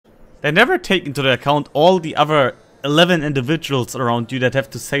They never take into account all the other 11 individuals around you that have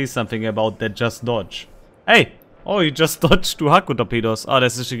to say something about that just dodge. Hey! Oh, you just dodged 2 Haku torpedoes. Oh,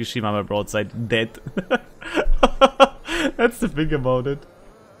 that's the Shikishima on my broadside. Dead. That's the thing about it.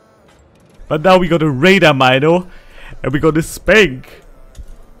 But now we got a radar Mino. And we got a spank.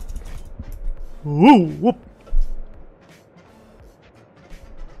 Woo! Whoop!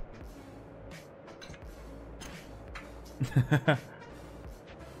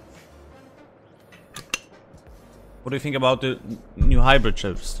 What do you think about the new hybrid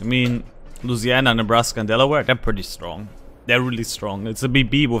ships? I mean, Louisiana, Nebraska, and Delaware, they're pretty strong. They're really strong. It's a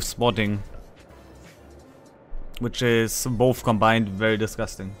BB with spotting. Which is both combined very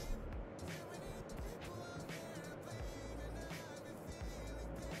disgusting.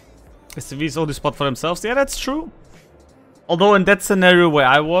 SCVs only spot for themselves? Yeah, that's true. Although in that scenario where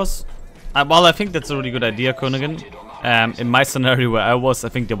I was, well, I think that's a really good idea, Königin. In my scenario where I was, I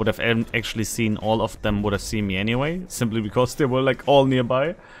think they would have actually seen, all of them would have seen me anyway, simply because they were like all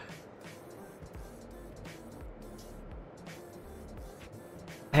nearby.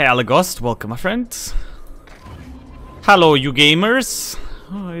 Hey Alagost, welcome my friend. Hello you gamers.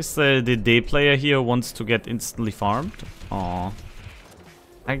 Oh, is the day player here who wants to get instantly farmed? Aw.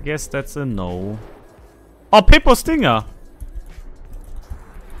 I guess that's a no. Oh, Pippo Stinger!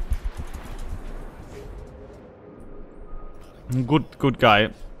 Good guy.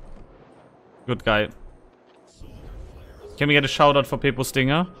 Good guy. Can we get a shout out for Pippo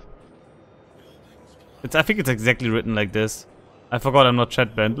Stinger? I think it's exactly written like this. I forgot I'm not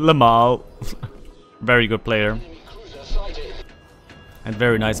chat banned. Lamal. Very good player. And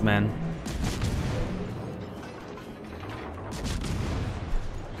very nice man.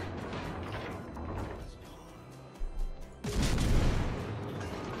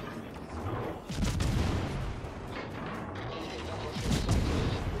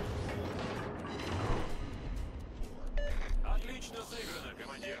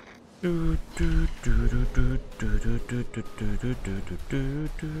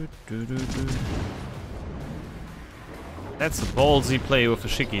 That's a ballsy play with a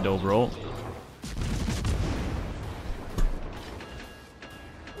Shiki though, bro.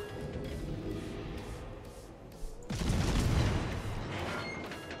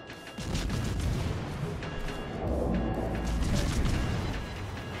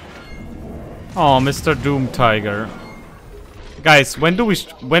 Oh, Mr. Doom Tiger. Guys, when do we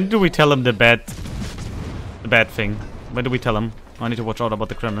tell him the bad thing? When do we tell him? I need to watch out about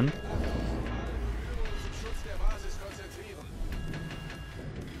the Kremlin.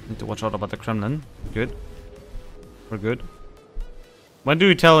 Need to watch out about the Kremlin. Good. We're good. When do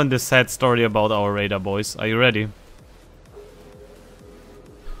you tell him this sad story about our radar, boys? Are you ready?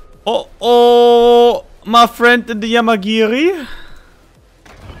 Oh, my friend in the Yamagiri.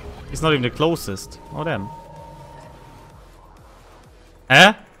 He's not even the closest. Oh, damn.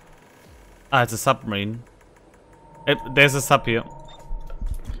 Eh? Ah, it's a submarine. There's a sub here.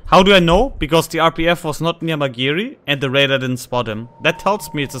 How do I know? Because the RPF was not near Magiri and the radar didn't spot him. That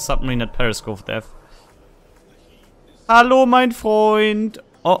tells me it's a submarine at Periscope Death. Hallo, mein Freund.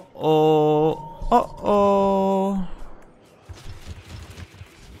 Oh-oh. Oh-oh.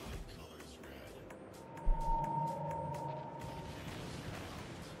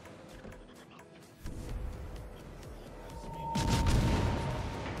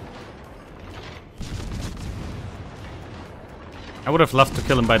 I would have loved to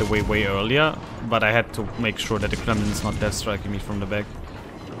kill him, by the way earlier, but I had to make sure that the Kremlin is not death striking me from the back.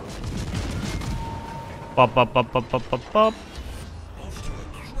 Bop, bop, bop, bop, bop, bop, bop.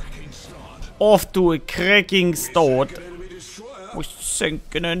 Off to a cracking start. We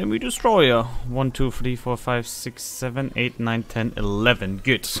sank an enemy destroyer. 1, 2, 3, 4, 5, 6, 7, 8, 9, 10, 11.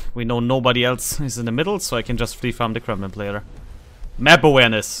 Good. We know nobody else is in the middle, so I can just free farm the Kremlin player. Map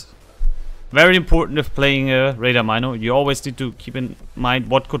awareness. Very important if playing a radar Mino. You always need to keep in mind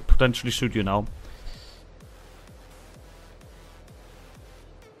what could potentially shoot you now.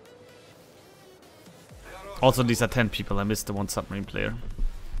 Also, these are 10 people. I missed the one submarine player.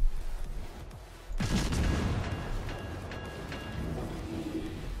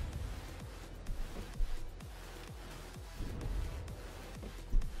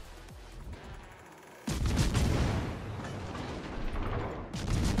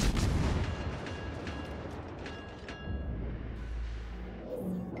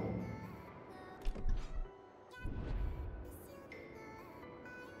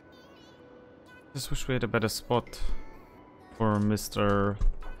 Just wish we had a better spot for Mr.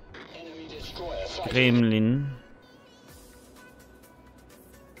 Gremlin.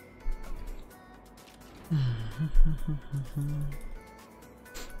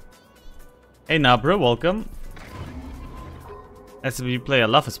 Hey Nabra, welcome. SMB player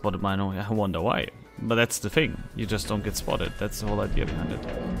love a spotted Mino. I wonder why. But that's the thing. You just don't get spotted. That's the whole idea behind it.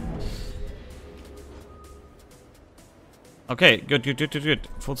 Okay, good.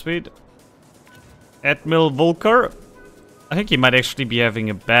 Full speed. Admiral Volker. I think he might actually be having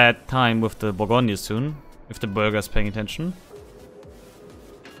a bad time with the Bourgogne soon. If the burger's paying attention.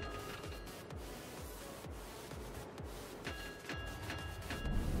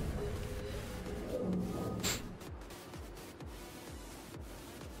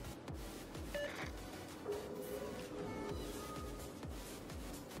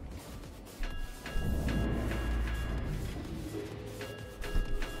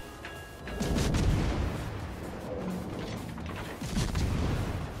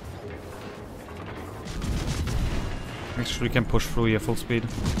 Actually, we can push through here full speed.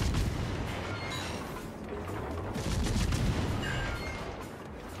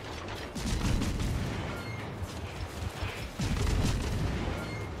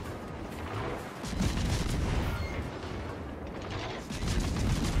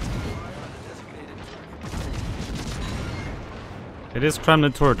 It is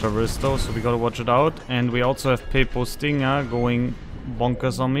Kremlin turret traverse though, so we gotta watch it out. And we also have Pepo Stinger going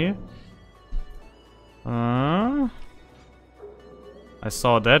bonkers on me. I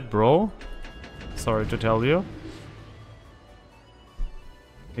saw that, bro. Sorry to tell you.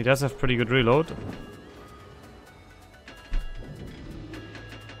 He does have pretty good reload.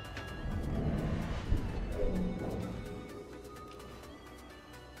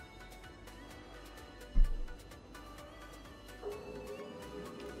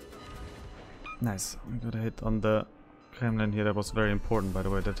 Nice. We got a hit on the Kremlin here. That was very important, by the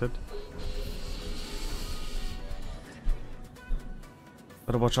way, that hit.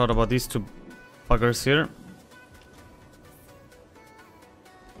 Gotta watch out about these two buggers here.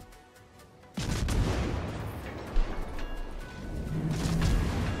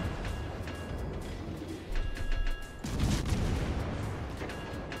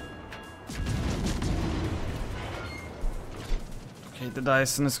 Okay, the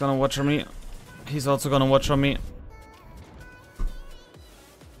Dyson is gonna watch on me. He's also gonna watch on me.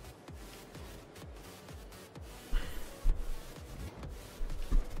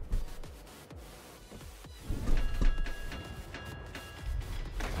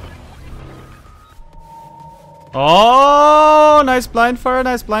 Oh, nice blind fire,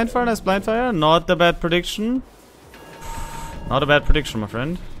 nice blind fire, nice blind fire. Not a bad prediction. Not a bad prediction, my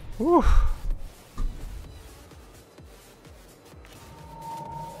friend. Whew.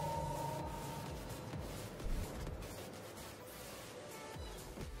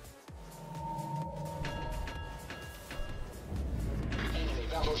 Enemy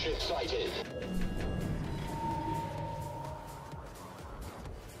battleship sighted.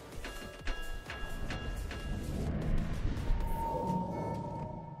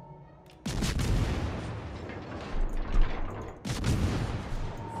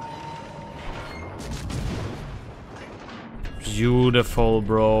 Beautiful,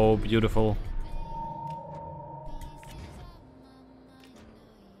 bro. Beautiful.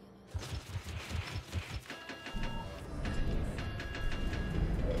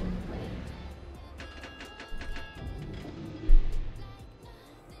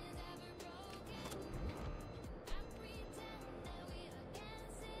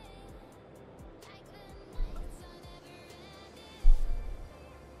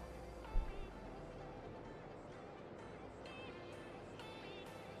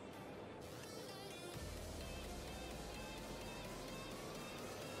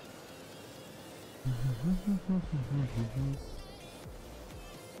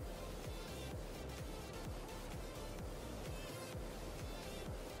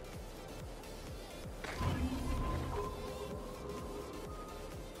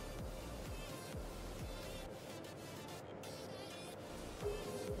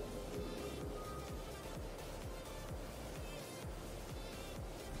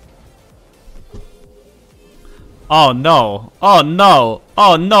 Oh no! Oh no!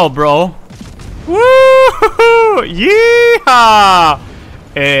 Oh no, bro! Woo! Yeehaw!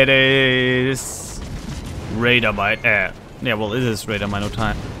 It is Raider Might. Yeah, well, it is Raider Mino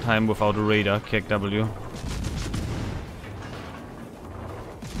time without a Raider. KW.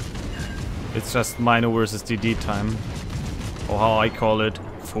 It's just Mino versus DD time. Or how I call it,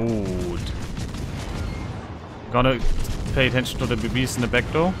 food. Gonna pay attention to the BBs in the back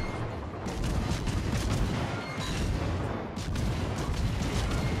door.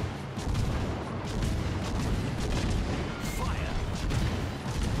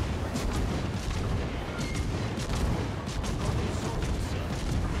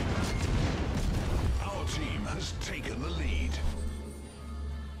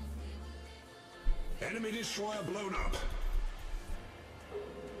 Enemy destroyer blown up.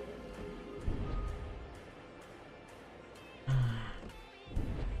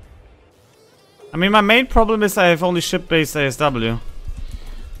 I mean, my main problem is I have only ship-based ASW.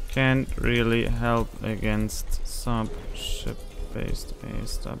 Can't really help against sub-ship-based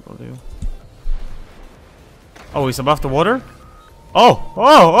ASW. Oh, he's above the water? Oh!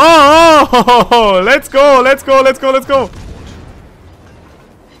 Oh! Oh! Oh! Oh! Let's go! Let's go! Let's go! Let's go!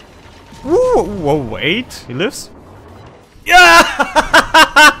 Woo! Whoa! 8? He lives? Yeah!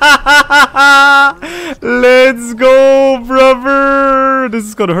 Let's go, brother! This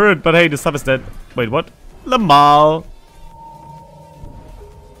is gonna hurt, but hey, the sub is dead. Wait, what? Lamal.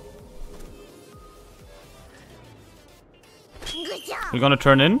 We're gonna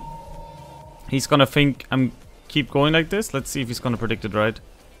turn in. He's gonna think I'm keep going like this. Let's see if he's gonna predict it right.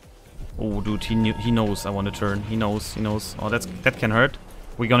 Oh, dude, he knows I want to turn. He knows. He knows. Oh, that can hurt.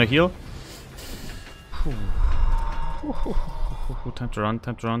 We're gonna heal. Time to run.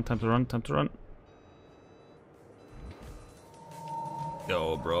 Time to run. Time to run. Time to run.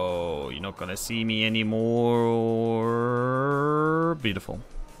 Yo, bro, you're not gonna see me anymore. Beautiful.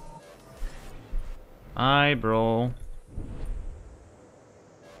 Hi, bro.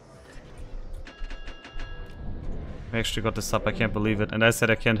 I actually got this up, I can't believe it. And I said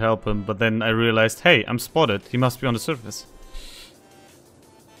I can't help him, but then I realized, hey, I'm spotted. He must be on the surface.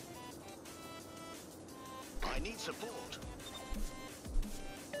 I need support.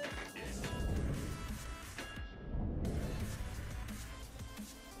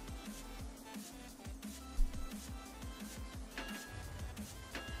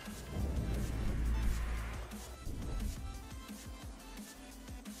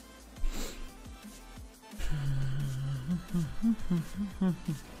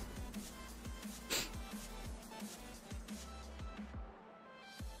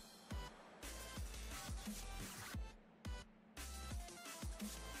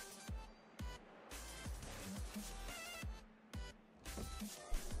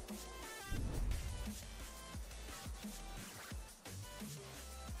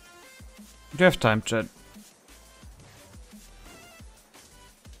 Do you have time, chat?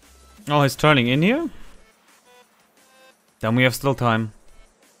 Oh, he's turning in here? Then we have still time.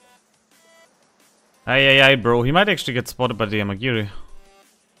 Aye, bro. He might actually get spotted by the Yamagiri.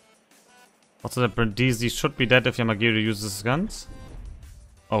 Also, the Brindisi should be dead if Yamagiri uses his guns.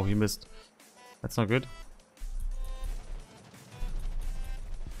 Oh, he missed. That's not good.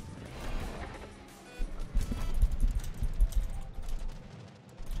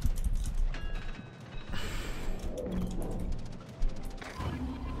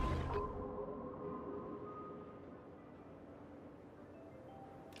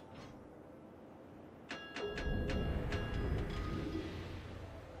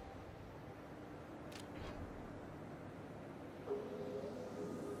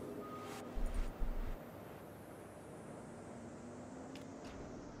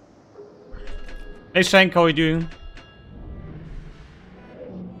 Hey Shank, how are you doing?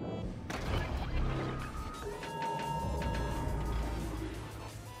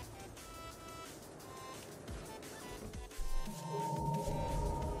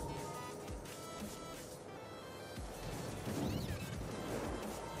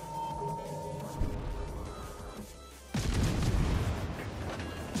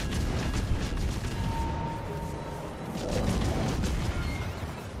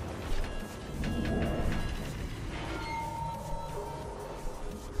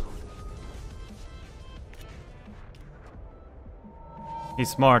 He's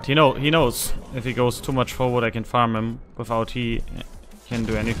smart. He knows if he goes too much forward, I can farm him without he can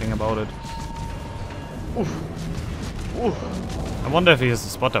do anything about it. Oof. Oof. I wonder if he has a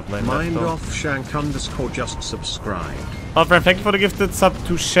spotter plane. Mind off Shank _ just subscribed. Oh, friend, thank you for the gifted sub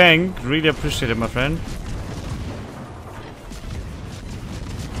to Shank. Really appreciate it, my friend.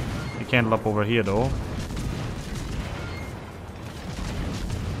 He can't lop over here though.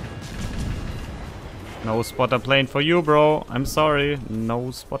 No spotter plane for you, bro. I'm sorry. No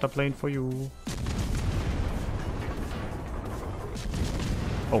spotter plane for you.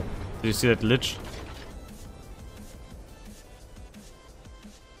 Oh, did you see that glitch?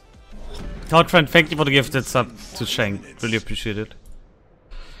 Todd friend, thank you for the gifted sub to Shank. Really appreciate it.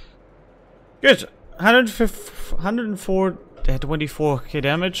 Good. 104, 24k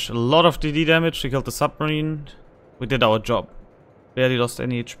damage. A lot of DD damage. We killed the submarine. We did our job. Barely lost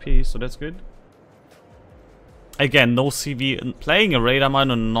any HP, so that's good. Again, no CV. Playing a radar mine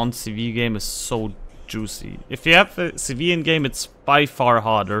on a non-CV game is so juicy. If you have a CV in game, it's by far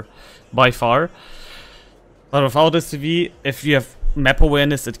harder. By far. But without a CV, if you have map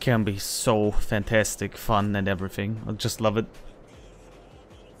awareness, it can be so fantastic, fun and everything. I just love it.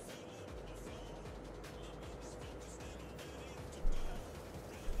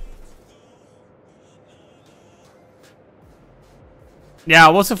 Yeah, I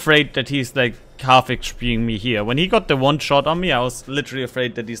was afraid that he's like half HPing me here. When he got the one shot on me, I was literally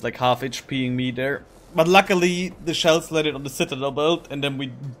afraid that he's like half HPing me there. But luckily, the shells landed on the Citadel belt, and then we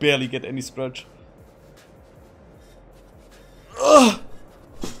barely get any splurge. Ugh.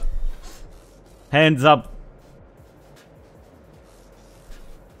 Hands up.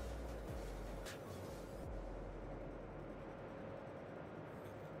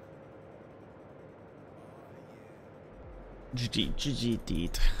 GG,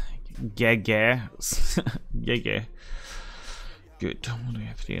 dude. Gaga. Gaga. Good. What do we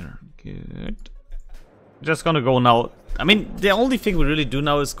have here? Good. Just gonna go now. I mean, the only thing we really do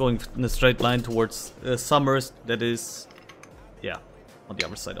now is going in a straight line towards Summers. That is, yeah, on the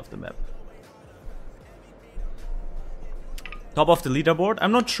other side of the map. Top of the leaderboard?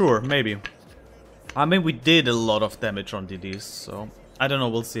 I'm not sure. Maybe. I mean, we did a lot of damage on DDs, so I don't know.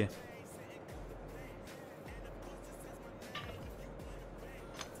 We'll see.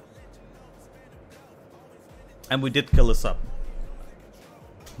 And we did kill a sub.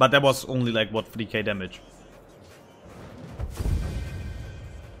 But that was only like, what, 3k damage.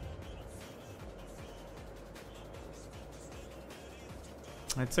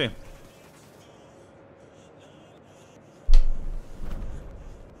 I'd say.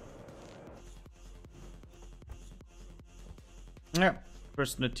 Yeah,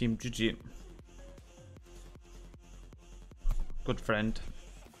 first in the team, GG. Good friend.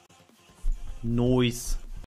 Noise.